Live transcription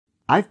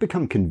I've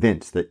become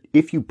convinced that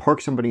if you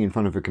park somebody in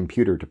front of a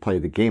computer to play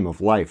the game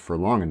of life for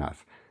long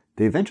enough,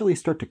 they eventually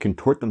start to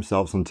contort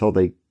themselves until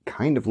they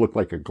kind of look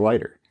like a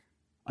glider.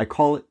 I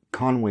call it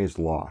Conway's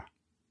Law.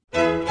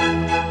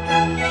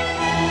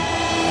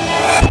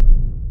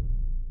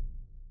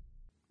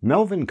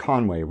 Melvin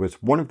Conway was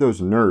one of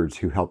those nerds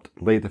who helped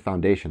lay the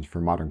foundations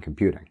for modern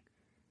computing.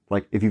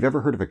 Like, if you've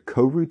ever heard of a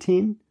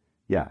coroutine,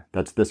 yeah,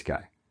 that's this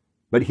guy.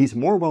 But he's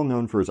more well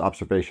known for his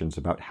observations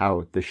about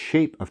how the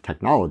shape of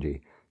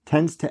technology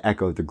tends to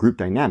echo the group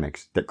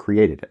dynamics that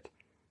created it.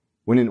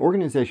 When an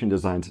organization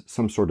designs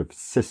some sort of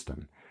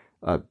system,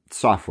 a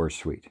software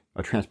suite,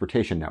 a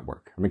transportation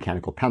network, a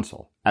mechanical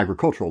pencil,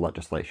 agricultural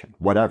legislation,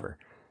 whatever,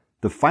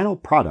 the final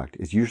product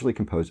is usually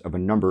composed of a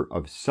number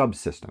of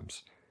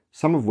subsystems,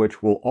 some of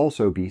which will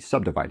also be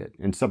subdivided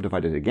and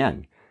subdivided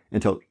again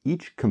until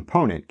each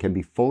component can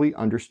be fully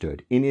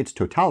understood in its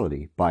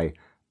totality by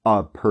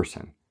a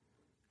person.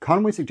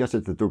 Conway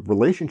suggested that the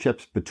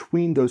relationships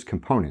between those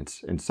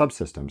components and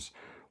subsystems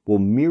will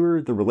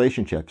mirror the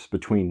relationships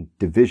between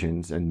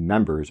divisions and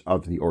members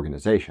of the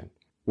organization.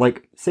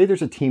 Like, say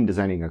there's a team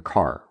designing a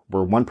car,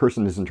 where one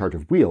person is in charge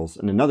of wheels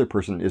and another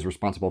person is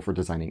responsible for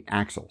designing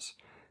axles.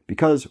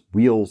 Because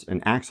wheels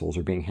and axles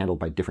are being handled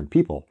by different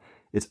people,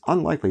 it's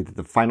unlikely that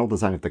the final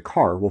design of the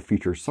car will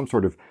feature some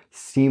sort of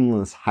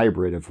seamless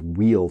hybrid of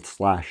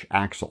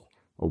wheel/axle,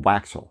 a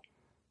waxle.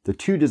 The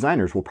two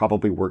designers will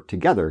probably work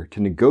together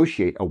to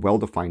negotiate a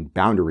well-defined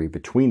boundary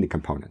between the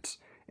components,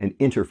 an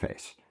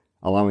interface,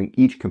 allowing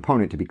each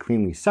component to be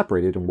cleanly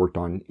separated and worked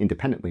on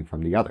independently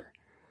from the other.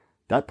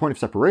 That point of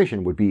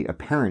separation would be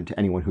apparent to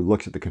anyone who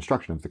looks at the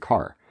construction of the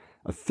car,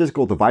 a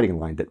physical dividing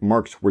line that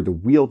marks where the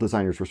wheel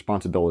designer's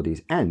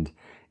responsibilities end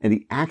and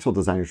the axle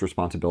designer's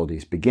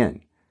responsibilities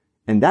begin.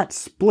 And that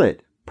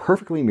split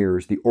perfectly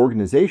mirrors the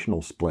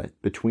organizational split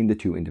between the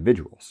two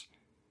individuals.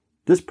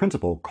 This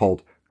principle,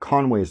 called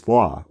Conway's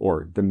Law,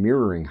 or the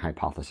mirroring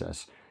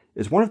hypothesis,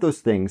 is one of those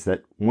things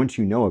that once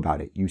you know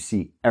about it, you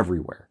see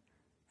everywhere.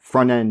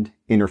 Front end,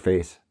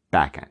 interface,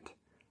 back end.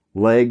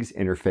 Legs,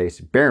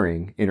 interface,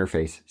 bearing,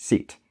 interface,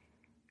 seat.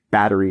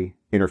 Battery,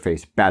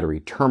 interface, battery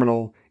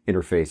terminal,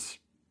 interface,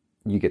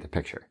 you get the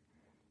picture.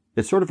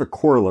 It's sort of a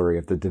corollary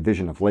of the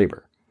division of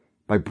labor.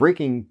 By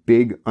breaking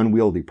big,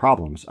 unwieldy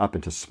problems up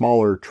into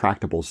smaller,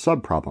 tractable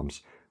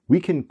sub-problems,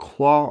 we can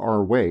claw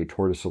our way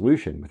toward a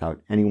solution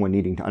without anyone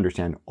needing to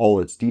understand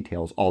all its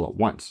details all at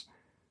once.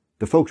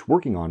 The folks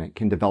working on it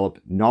can develop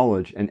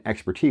knowledge and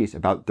expertise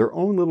about their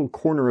own little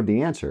corner of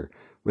the answer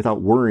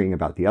without worrying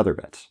about the other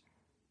bits.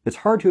 It's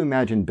hard to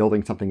imagine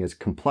building something as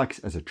complex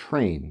as a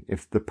train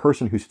if the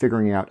person who's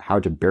figuring out how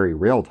to bury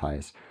rail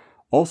ties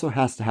also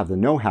has to have the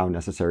know-how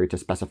necessary to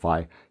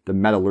specify the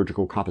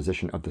metallurgical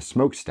composition of the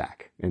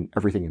smokestack and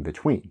everything in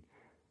between.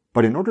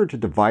 But in order to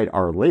divide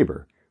our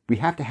labor, we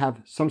have to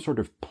have some sort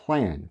of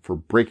plan for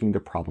breaking the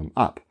problem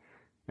up.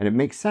 And it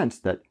makes sense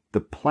that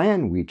the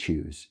plan we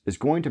choose is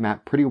going to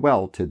map pretty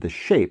well to the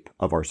shape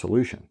of our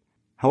solution.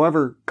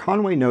 However,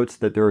 Conway notes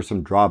that there are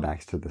some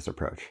drawbacks to this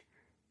approach.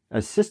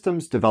 As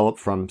systems develop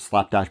from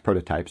slapdash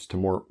prototypes to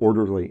more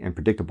orderly and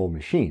predictable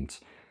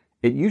machines,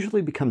 it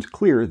usually becomes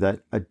clear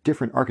that a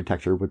different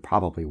architecture would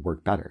probably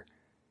work better.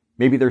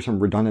 Maybe there's some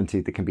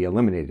redundancy that can be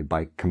eliminated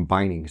by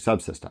combining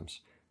subsystems.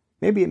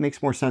 Maybe it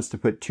makes more sense to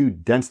put two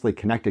densely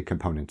connected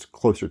components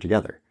closer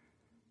together.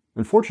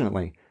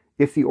 Unfortunately,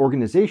 if the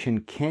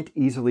organization can't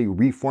easily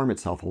reform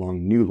itself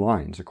along new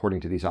lines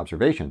according to these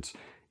observations,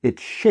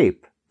 its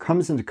shape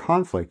comes into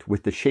conflict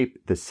with the shape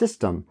the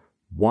system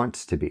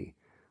wants to be,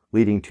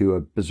 leading to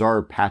a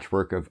bizarre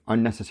patchwork of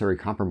unnecessary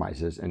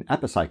compromises and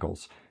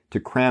epicycles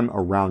to cram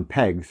a round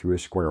peg through a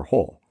square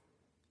hole.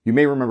 You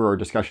may remember our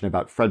discussion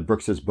about Fred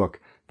Brooks's book,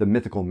 The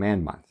Mythical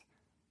Man Month.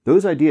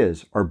 Those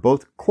ideas are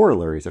both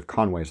corollaries of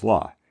Conway's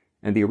Law,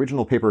 and the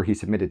original paper he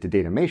submitted to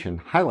Datamation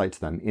highlights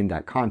them in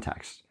that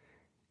context.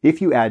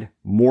 If you add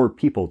more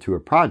people to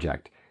a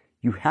project,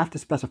 you have to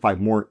specify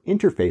more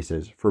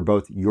interfaces for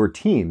both your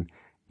team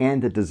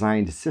and the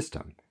designed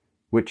system,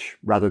 which,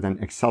 rather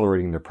than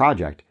accelerating the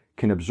project,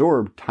 can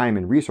absorb time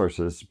and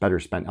resources better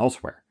spent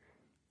elsewhere.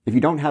 If you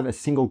don't have a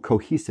single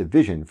cohesive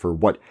vision for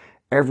what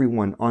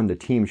everyone on the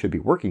team should be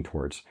working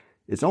towards,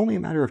 it's only a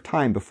matter of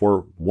time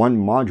before one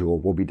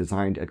module will be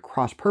designed at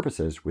cross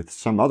purposes with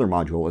some other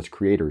module its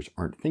creators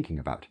aren't thinking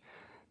about,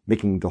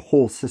 making the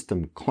whole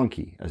system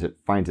clunky as it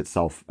finds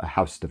itself a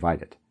house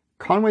divided.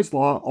 Conway's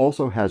Law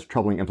also has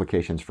troubling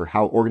implications for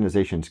how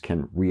organizations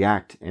can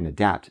react and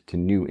adapt to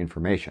new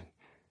information.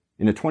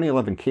 In a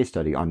 2011 case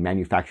study on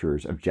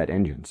manufacturers of jet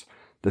engines,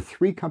 the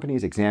 3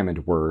 companies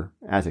examined were,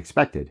 as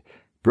expected,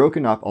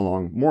 broken up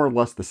along more or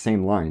less the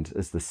same lines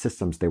as the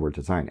systems they were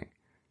designing.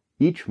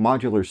 Each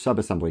modular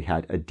subassembly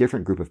had a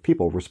different group of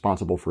people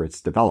responsible for its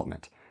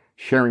development,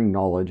 sharing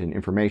knowledge and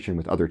information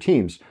with other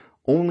teams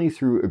only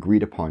through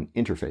agreed-upon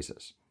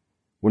interfaces.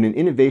 When an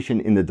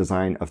innovation in the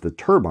design of the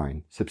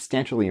turbine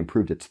substantially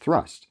improved its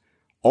thrust,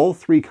 all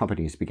 3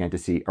 companies began to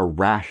see a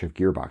rash of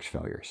gearbox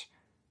failures.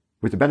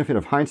 With the benefit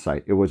of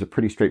hindsight, it was a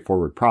pretty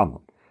straightforward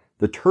problem.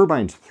 The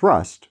turbine's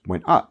thrust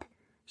went up,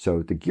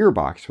 so the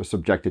gearbox was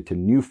subjected to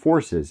new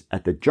forces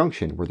at the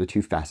junction where the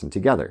two fastened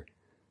together.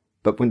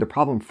 But when the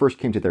problem first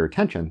came to their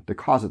attention, the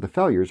cause of the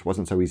failures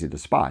wasn't so easy to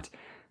spot,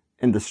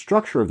 and the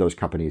structure of those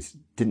companies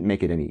didn't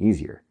make it any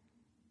easier.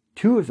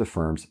 Two of the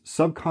firms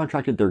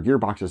subcontracted their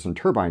gearboxes and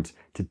turbines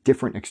to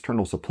different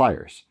external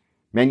suppliers,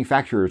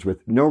 manufacturers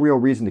with no real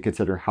reason to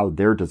consider how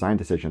their design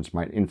decisions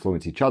might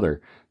influence each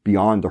other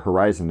beyond the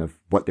horizon of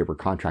what they were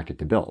contracted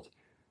to build.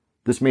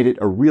 This made it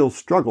a real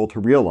struggle to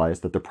realize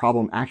that the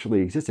problem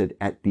actually existed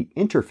at the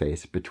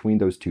interface between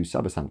those two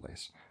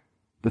subassemblies.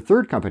 The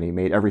third company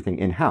made everything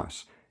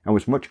in-house and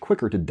was much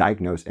quicker to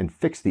diagnose and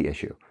fix the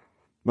issue,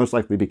 most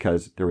likely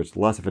because there was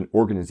less of an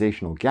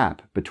organizational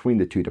gap between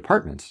the two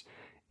departments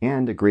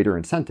and a greater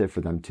incentive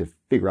for them to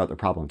figure out the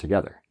problem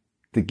together.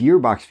 The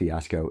gearbox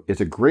fiasco is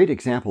a great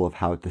example of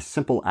how the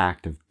simple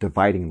act of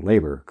dividing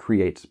labor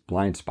creates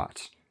blind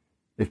spots.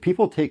 If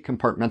people take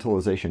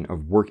compartmentalization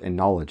of work and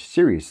knowledge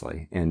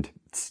seriously and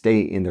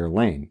stay in their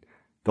lane,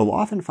 they'll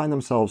often find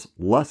themselves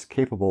less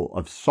capable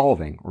of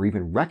solving or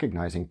even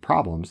recognizing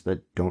problems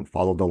that don't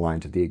follow the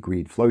lines of the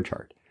agreed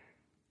flowchart.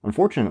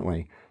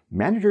 Unfortunately,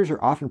 managers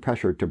are often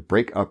pressured to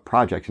break up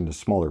projects into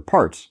smaller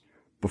parts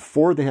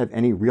before they have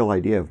any real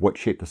idea of what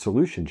shape the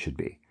solution should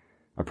be,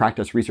 a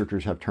practice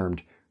researchers have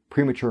termed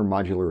premature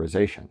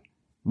modularization.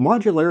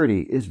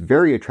 Modularity is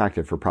very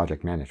attractive for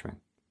project management.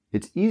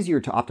 It's easier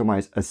to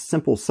optimize a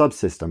simple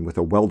subsystem with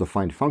a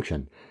well-defined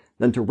function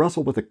than to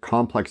wrestle with a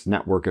complex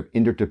network of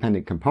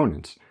interdependent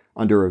components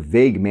under a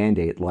vague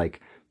mandate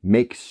like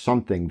make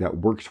something that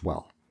works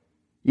well,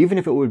 even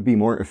if it would be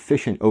more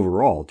efficient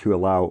overall to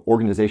allow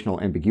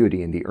organizational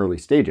ambiguity in the early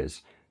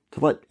stages,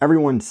 to let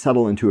everyone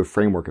settle into a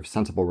framework of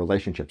sensible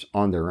relationships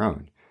on their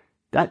own.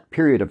 That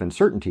period of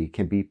uncertainty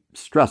can be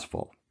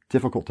stressful,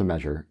 difficult to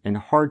measure, and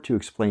hard to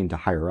explain to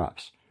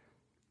higher-ups.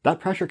 That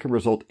pressure can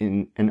result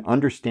in an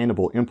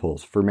understandable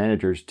impulse for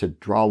managers to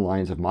draw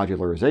lines of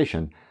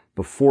modularization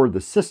before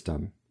the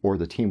system, or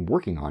the team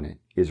working on it,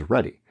 is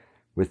ready,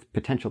 with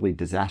potentially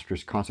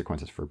disastrous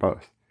consequences for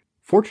both.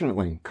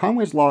 Fortunately,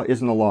 Conway's law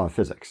isn't a law of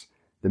physics.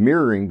 The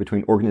mirroring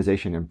between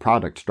organization and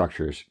product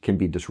structures can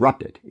be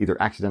disrupted, either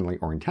accidentally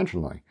or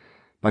intentionally,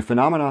 by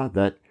phenomena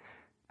that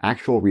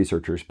actual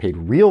researchers paid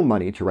real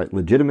money to write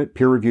legitimate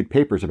peer-reviewed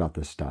papers about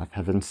this stuff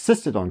have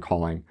insisted on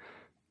calling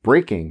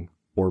breaking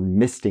or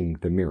misting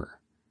the mirror.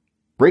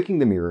 Breaking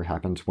the mirror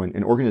happens when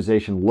an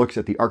organization looks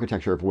at the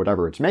architecture of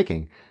whatever it's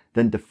making,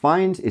 then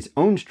defines its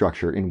own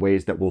structure in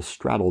ways that will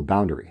straddle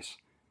boundaries.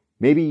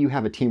 Maybe you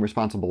have a team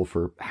responsible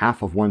for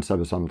half of one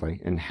subassembly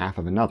and half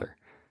of another.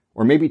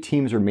 Or maybe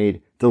teams are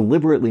made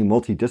deliberately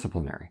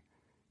multidisciplinary.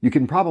 You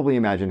can probably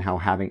imagine how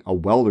having a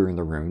welder in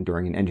the room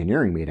during an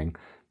engineering meeting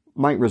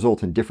might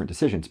result in different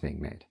decisions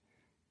being made.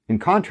 In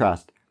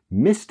contrast,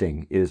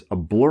 misting is a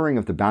blurring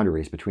of the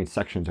boundaries between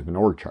sections of an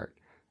org chart,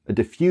 a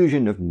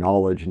diffusion of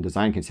knowledge and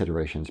design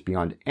considerations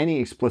beyond any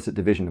explicit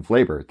division of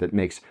labor that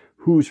makes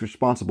who's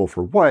responsible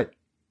for what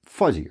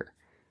fuzzier.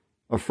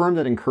 A firm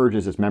that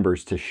encourages its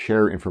members to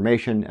share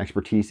information,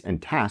 expertise,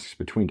 and tasks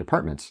between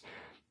departments,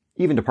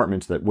 even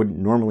departments that wouldn't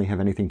normally have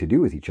anything to do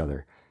with each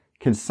other,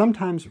 can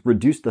sometimes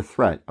reduce the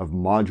threat of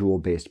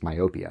module-based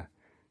myopia.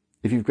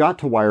 If you've got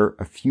to wire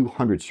a few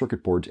hundred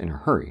circuit boards in a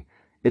hurry,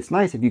 it's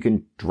nice if you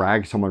can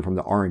drag someone from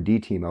the R&D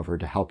team over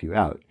to help you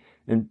out,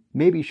 and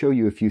maybe show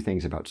you a few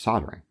things about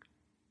soldering.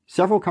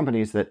 Several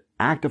companies that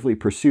actively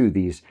pursue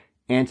these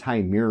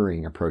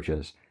anti-mirroring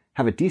approaches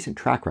have a decent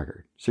track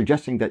record,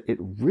 suggesting that it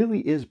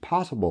really is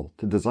possible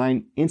to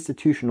design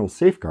institutional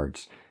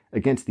safeguards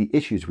against the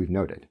issues we've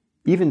noted.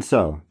 Even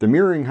so, the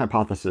mirroring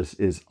hypothesis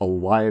is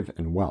alive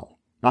and well,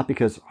 not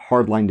because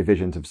hardline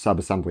divisions of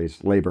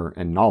subassemblies, labor,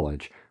 and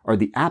knowledge are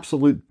the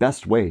absolute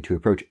best way to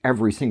approach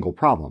every single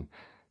problem,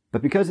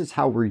 but because it's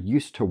how we're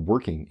used to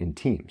working in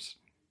teams.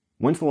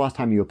 When's the last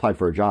time you applied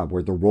for a job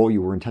where the role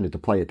you were intended to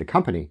play at the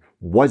company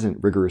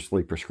wasn't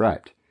rigorously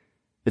prescribed?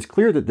 It's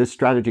clear that this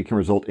strategy can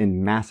result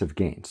in massive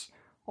gains.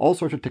 All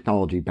sorts of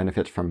technology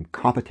benefits from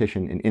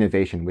competition and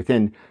innovation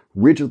within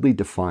rigidly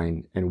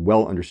defined and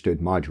well-understood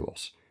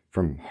modules,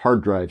 from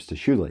hard drives to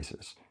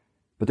shoelaces.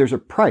 But there's a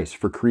price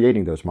for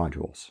creating those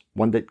modules,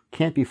 one that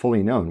can't be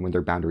fully known when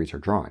their boundaries are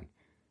drawn.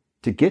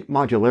 To get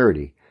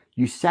modularity,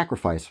 you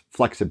sacrifice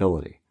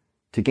flexibility.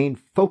 To gain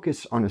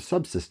focus on a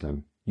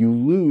subsystem, you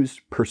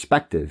lose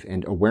perspective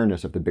and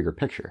awareness of the bigger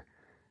picture.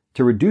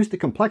 To reduce the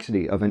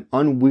complexity of an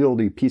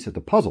unwieldy piece of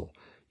the puzzle,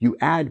 you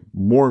add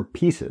more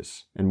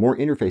pieces and more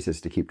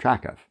interfaces to keep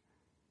track of.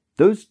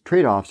 Those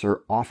trade-offs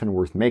are often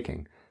worth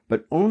making,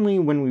 but only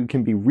when we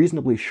can be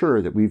reasonably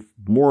sure that we've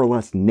more or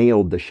less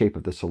nailed the shape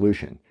of the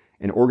solution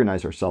and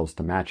organize ourselves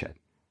to match it.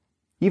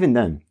 Even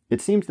then,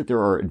 it seems that there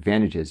are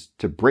advantages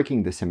to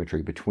breaking the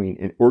symmetry between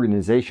an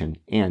organization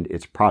and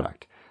its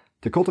product,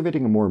 to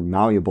cultivating a more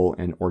malleable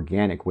and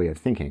organic way of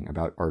thinking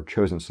about our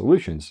chosen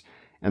solutions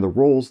and the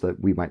roles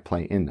that we might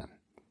play in them.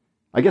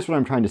 I guess what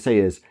I'm trying to say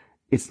is,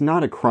 it's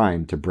not a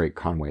crime to break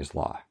Conway's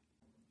law.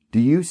 Do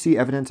you see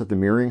evidence of the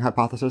mirroring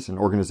hypothesis in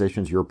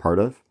organizations you're part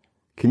of?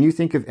 Can you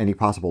think of any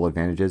possible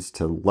advantages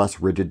to less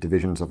rigid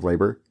divisions of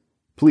labor?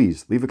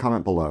 please leave a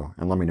comment below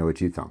and let me know what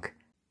you think.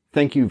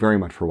 Thank you very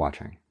much for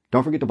watching.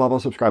 Don't forget to blah blah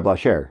subscribe, blah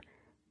share,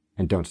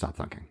 and don't stop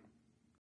thunking.